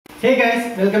Hey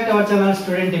guys, welcome to our channel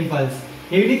Student Impulse,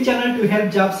 a unique channel to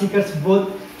help job seekers,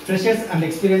 both freshers and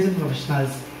experienced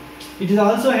professionals. It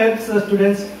also helps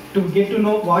students to get to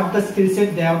know what the skill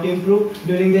set they have to improve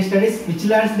during their studies, which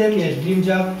lands them a dream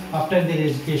job after their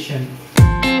education.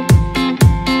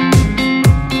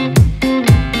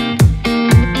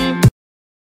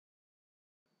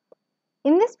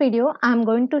 In this video, I am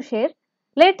going to share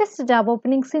latest job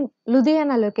openings in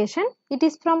Ludhiana location. It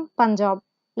is from Punjab.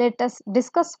 Let us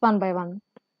discuss one by one.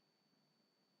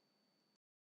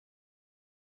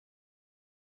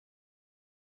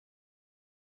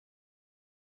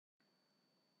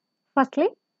 Firstly,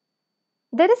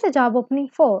 there is a job opening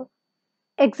for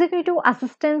Executive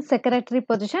Assistant Secretary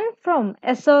position from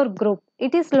SR Group.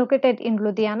 It is located in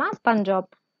Ludhiana, Punjab.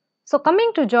 So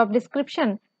coming to job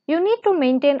description, you need to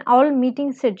maintain all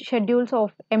meeting schedules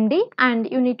of MD and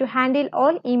you need to handle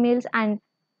all emails and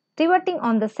reverting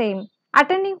on the same,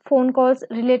 attending phone calls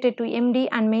related to MD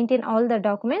and maintain all the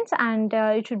documents, and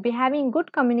you should be having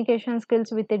good communication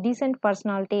skills with a decent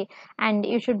personality, and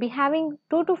you should be having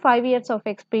 2 to 5 years of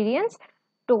experience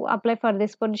to apply for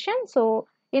this position. So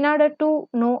in order to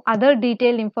know other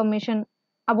detailed information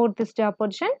about this job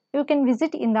position, you can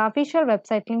visit in the official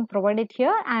website link provided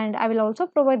here, and I will also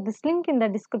provide this link in the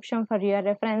description for your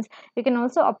reference. You can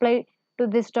also apply to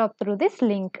this job through this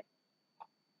link.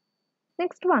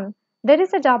 Next one, there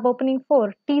is a job opening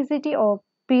for TCT or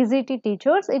PGT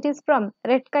teachers. It is from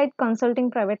Red Kite Consulting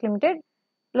Private Limited,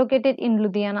 located in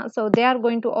Ludhiana. So they are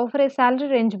going to offer a salary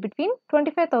range between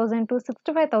 25,000 to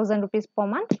 65,000 rupees per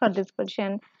month for this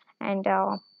position, and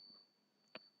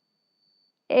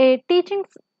a teaching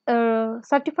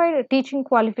certified teaching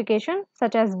qualification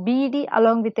such as BEd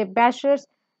along with a bachelor's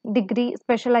degree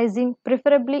specializing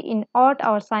preferably in art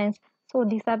or science. So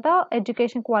these are the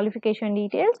education qualification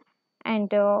details,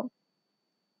 and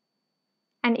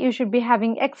you should be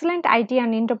having excellent IT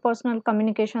and interpersonal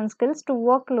communication skills to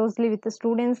work closely with the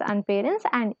students and parents,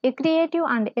 and a creative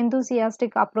and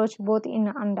enthusiastic approach both in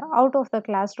and out of the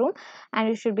classroom, and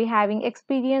you should be having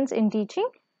experience in teaching.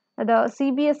 The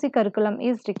CBSE curriculum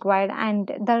is required, and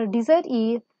the desire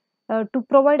is to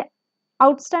provide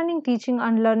outstanding teaching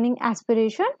and learning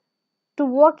aspiration to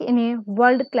work in a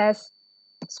world class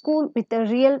school with the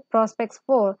real prospects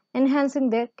for enhancing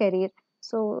their career.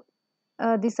 So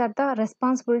these are the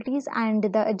responsibilities and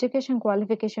the education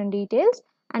qualification details,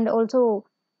 and also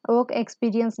work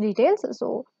experience details.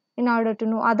 So in order to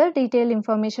know other detailed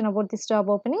information about this job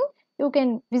opening, you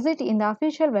can visit in the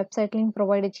official website link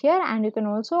provided here, and you can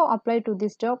also apply to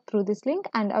this job through this link,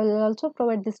 and I will also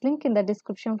provide this link in the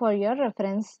description for your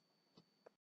reference.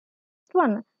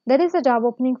 One, there is a job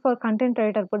opening for content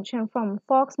writer position from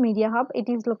Fox Media Hub. It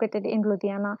is located in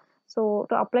Ludhiana. So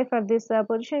to apply for this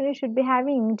position, you should be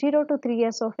having 0 to 3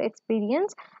 years of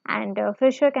experience, and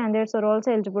fresher candidates are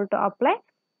also eligible to apply.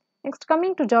 Next,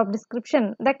 coming to job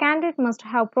description, the candidate must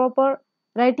have proper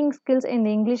writing skills in the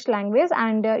English language,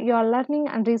 and your learning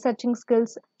and researching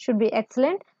skills should be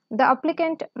excellent. The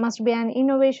applicant must be an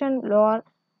innovation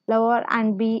lover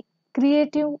and be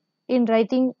creative in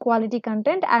writing quality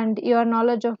content, and your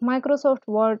knowledge of Microsoft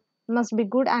Word must be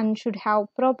good and should have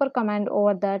proper command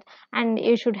over that, and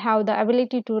you should have the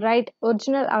ability to write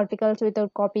original articles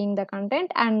without copying the content,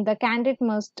 and the candidate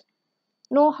must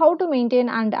know how to maintain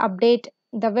and update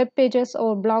the web pages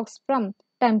or blogs from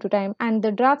time to time, and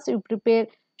the drafts you prepare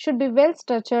should be well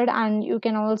structured, and you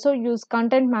can also use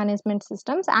content management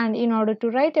systems, and in order to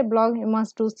write a blog you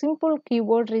must do simple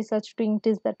keyword research to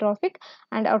increase the traffic,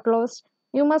 and at last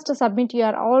you must submit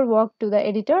your all work to the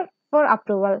editor for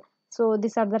approval. So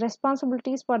these are the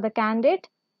responsibilities for the candidate.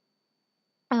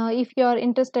 If you are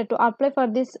interested to apply for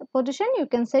this position, you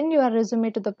can send your resume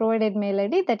to the provided mail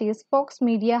ID, that is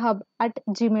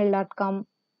foxmediahub@gmail.com.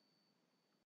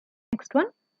 Next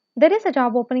one, there is a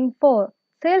job opening for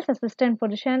sales assistant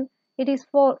position. It is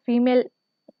for female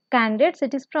candidates.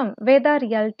 It is from Veda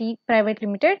Realty Private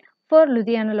Limited for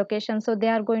Ludhiana location. So they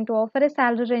are going to offer a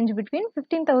salary range between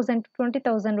 15,000 to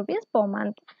 20,000 rupees per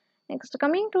month. Next,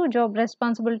 coming to job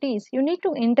responsibilities, you need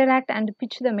to interact and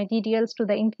pitch the materials to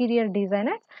the interior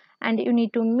designers, and you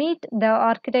need to meet the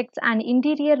architects and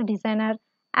interior designer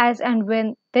as and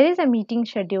when there is a meeting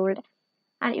scheduled,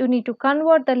 and you need to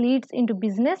convert the leads into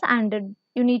business, and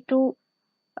you need to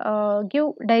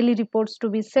give daily reports to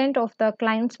be sent of the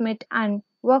clients met and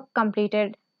work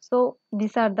completed. So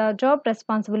these are the job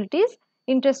responsibilities.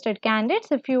 Interested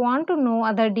candidates, if you want to know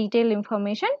other detailed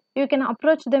information, you can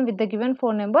approach them with the given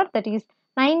phone number, that is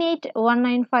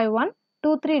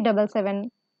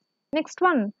 9819512377. Next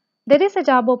one, there is a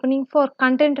job opening for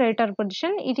content writer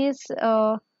position. It is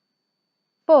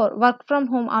for work from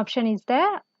home option is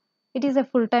there, It is a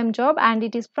full-time job and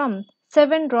it is from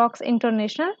Seven Rocks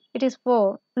International. It is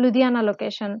for Ludhiana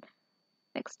location.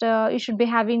 Next, you should be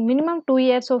having minimum 2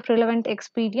 years of relevant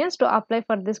experience to apply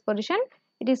for this position.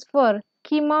 It is for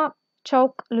Kima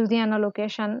Chowk, Ludhiana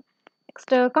location. Next,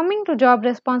 coming to job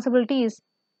responsibilities,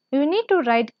 you need to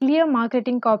write clear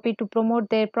marketing copy to promote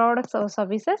their products or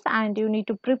services, and you need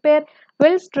to prepare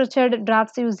well structured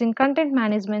drafts using content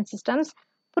management systems,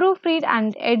 proofread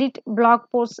and edit blog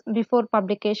posts before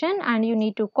publication, and you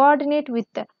need to coordinate with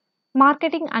the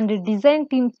marketing and design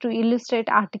teams to illustrate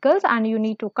articles, and you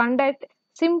need to conduct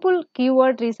simple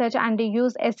keyword research and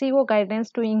use SEO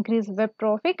guidelines to increase web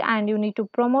traffic, and you need to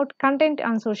promote content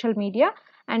on social media,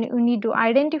 and you need to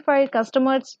identify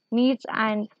customers needs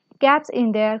and gaps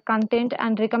in their content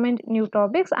and recommend new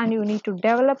topics, and you need to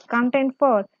develop content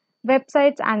for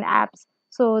websites and apps.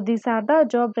 So these are the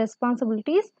job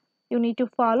responsibilities you need to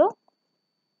follow.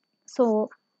 So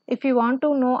if you want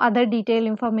to know other detailed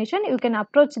information, you can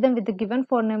approach them with the given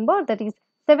phone number, that is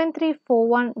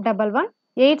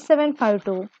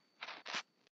 7341118752.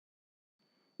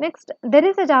 Next, there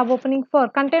is a job opening for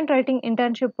content writing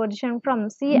internship position from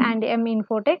C and M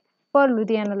Infotech for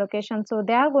Ludhiana location. So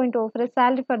they are going to offer a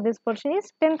salary for this position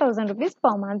is 10,000 rupees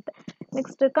per month.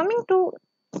 Next, coming to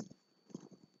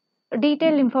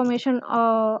detailed information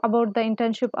about the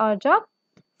internship or job,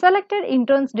 selected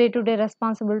interns' day-to-day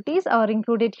responsibilities are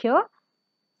included here,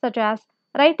 such as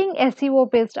writing SEO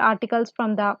based articles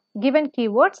from the given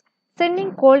keywords,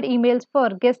 sending cold emails for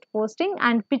guest posting,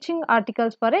 and pitching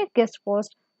articles for a guest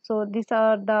post. So these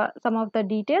are the some of the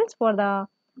details for the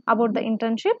about the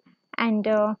internship, and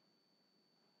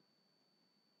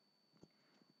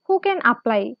who can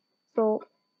apply. So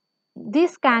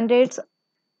these candidates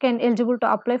can eligible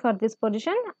to apply for this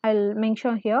position. I'll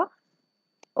mention here.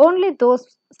 Only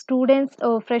those students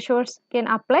or freshers can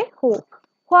apply who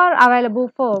are available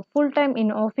for full-time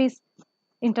in office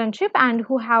internship and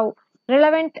who have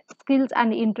relevant skills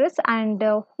and interests, and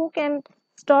who can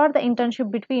start the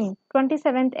internship between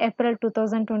 27th April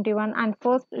 2021 and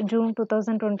 1st June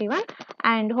 2021,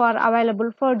 and who are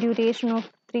available for duration of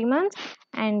 3 months,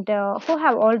 and who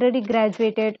have already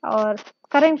graduated or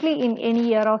currently in any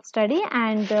year of study,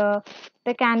 and the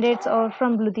candidates are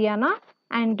from Ludhiana,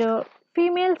 and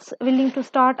females willing to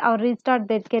start or restart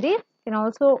their career can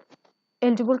also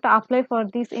eligible to apply for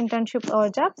this internship or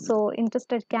job. So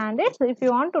interested candidates, if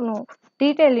you want to know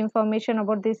detailed information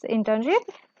about this internship,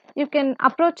 you can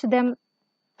approach them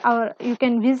or you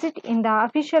can visit in the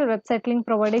official website link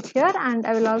provided here, and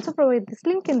I will also provide this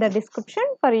link in the description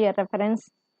for your reference.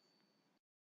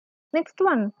 Next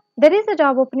one, there is a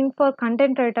job opening for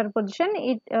content writer position.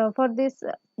 For this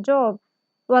job,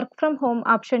 work from home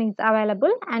option is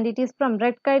available, and it is from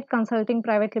Red Kite Consulting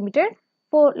Private Limited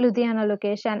for Ludhiana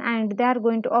location, and they are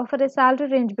going to offer a salary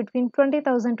range between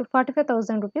 20,000 to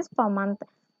 45,000 rupees per month.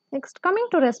 Next, coming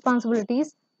to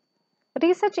responsibilities,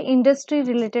 research industry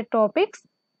related topics,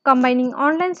 combining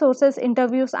online sources,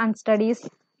 interviews, and studies.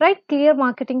 Write clear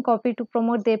marketing copy to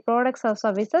promote their products or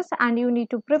services, and you need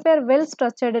to prepare well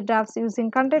structured drafts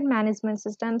using content management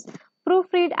systems,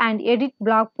 proofread and edit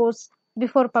blog posts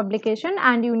before publication,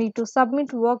 and you need to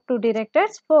submit work to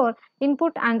directors for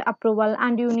input and approval,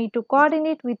 and you need to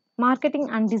coordinate with marketing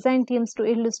and design teams to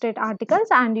illustrate articles,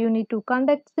 and you need to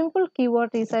conduct simple keyword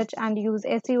research and use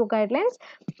SEO guidelines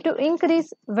to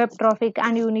increase web traffic,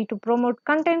 and you need to promote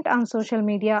content on social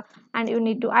media, and you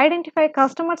need to identify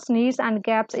customers needs and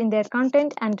gaps in their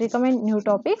content and recommend new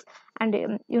topics, and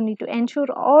you need to ensure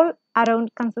all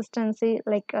around consistency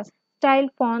like style,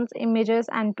 fonts, images,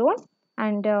 and tone,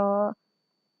 and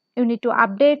you need to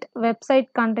update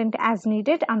website content as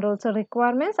needed and also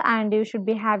requirements, and you should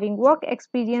be having work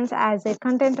experience as a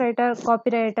content writer,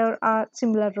 copywriter, or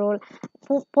similar role,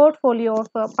 portfolio of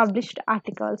published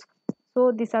articles.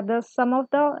 So these are the some of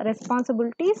the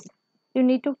responsibilities you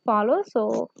need to follow.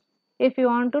 So if you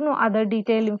want to know other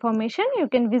detailed information, you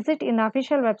can visit in the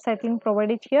official website link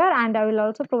provided here, and I will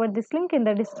also provide this link in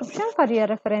the description for your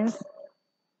reference.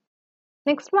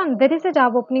 Next one, there is a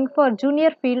job opening for junior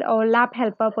field or lab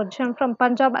helper position from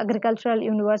Punjab Agricultural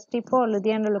University for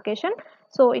Ludhiana location.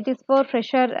 So it is for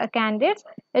fresher candidates.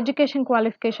 Education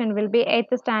qualification will be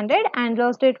 8th standard, and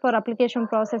last date for application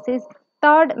process is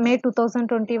 3rd May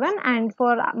 2021. And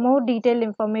for more detailed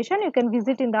information, you can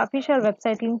visit in the official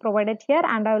website link provided here,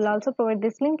 and I will also provide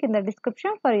this link in the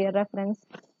description for your reference.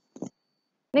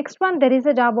 Next one, there is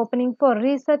a job opening for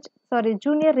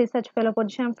junior research fellow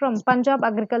position from Punjab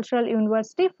Agricultural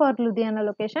University for Ludhiana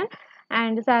location,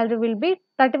 and salary will be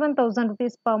 31,000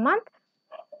 rupees per month.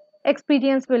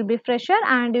 Experience will be fresher,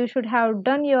 and you should have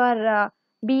done your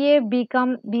BA,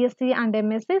 BCom, BSc and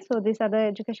MSc. So these are the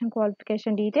education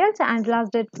qualification details, and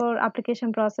last date for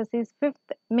application process is 5th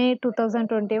May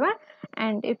 2021,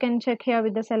 and you can check here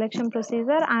with the selection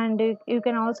procedure, and you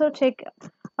can also check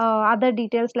other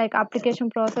details like application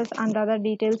process and other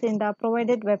details in the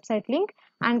provided website link,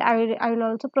 and I will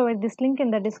also provide this link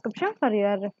in the description for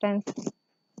your reference.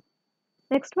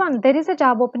 Next one, there is a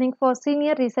job opening for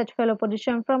senior research fellow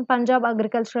position from Punjab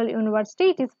Agricultural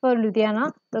University. It is for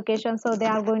Ludhiana location. So they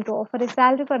are going to offer a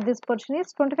salary for this position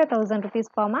is 25,000 rupees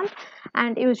per month,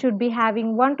 and you should be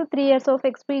having 1 to 3 years of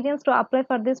experience to apply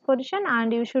for this position,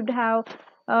 and you should have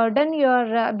done your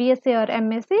BSc or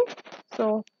MSc.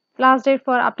 So last date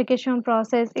for application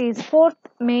process is 4th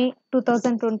May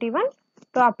 2021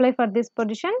 to apply for this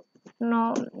position.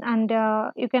 No, and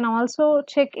you can also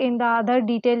check in the other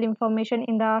detailed information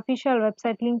in the official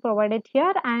website link provided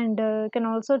here, and you can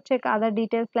also check other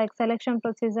details like selection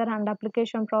procedure and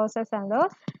application process and all,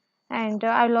 and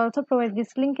I will also provide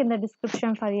this link in the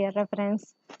description for your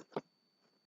reference.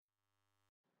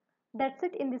 That's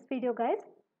it in this video, guys.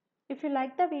 If you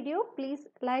like the video, please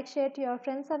like, share to your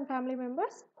friends and family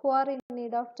members who are in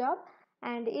need of job,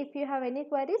 and if you have any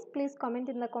queries, please comment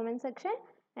in the comment section,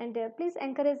 and please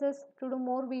encourage us to do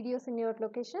more videos in your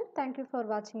location. Thank you for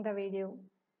watching the video.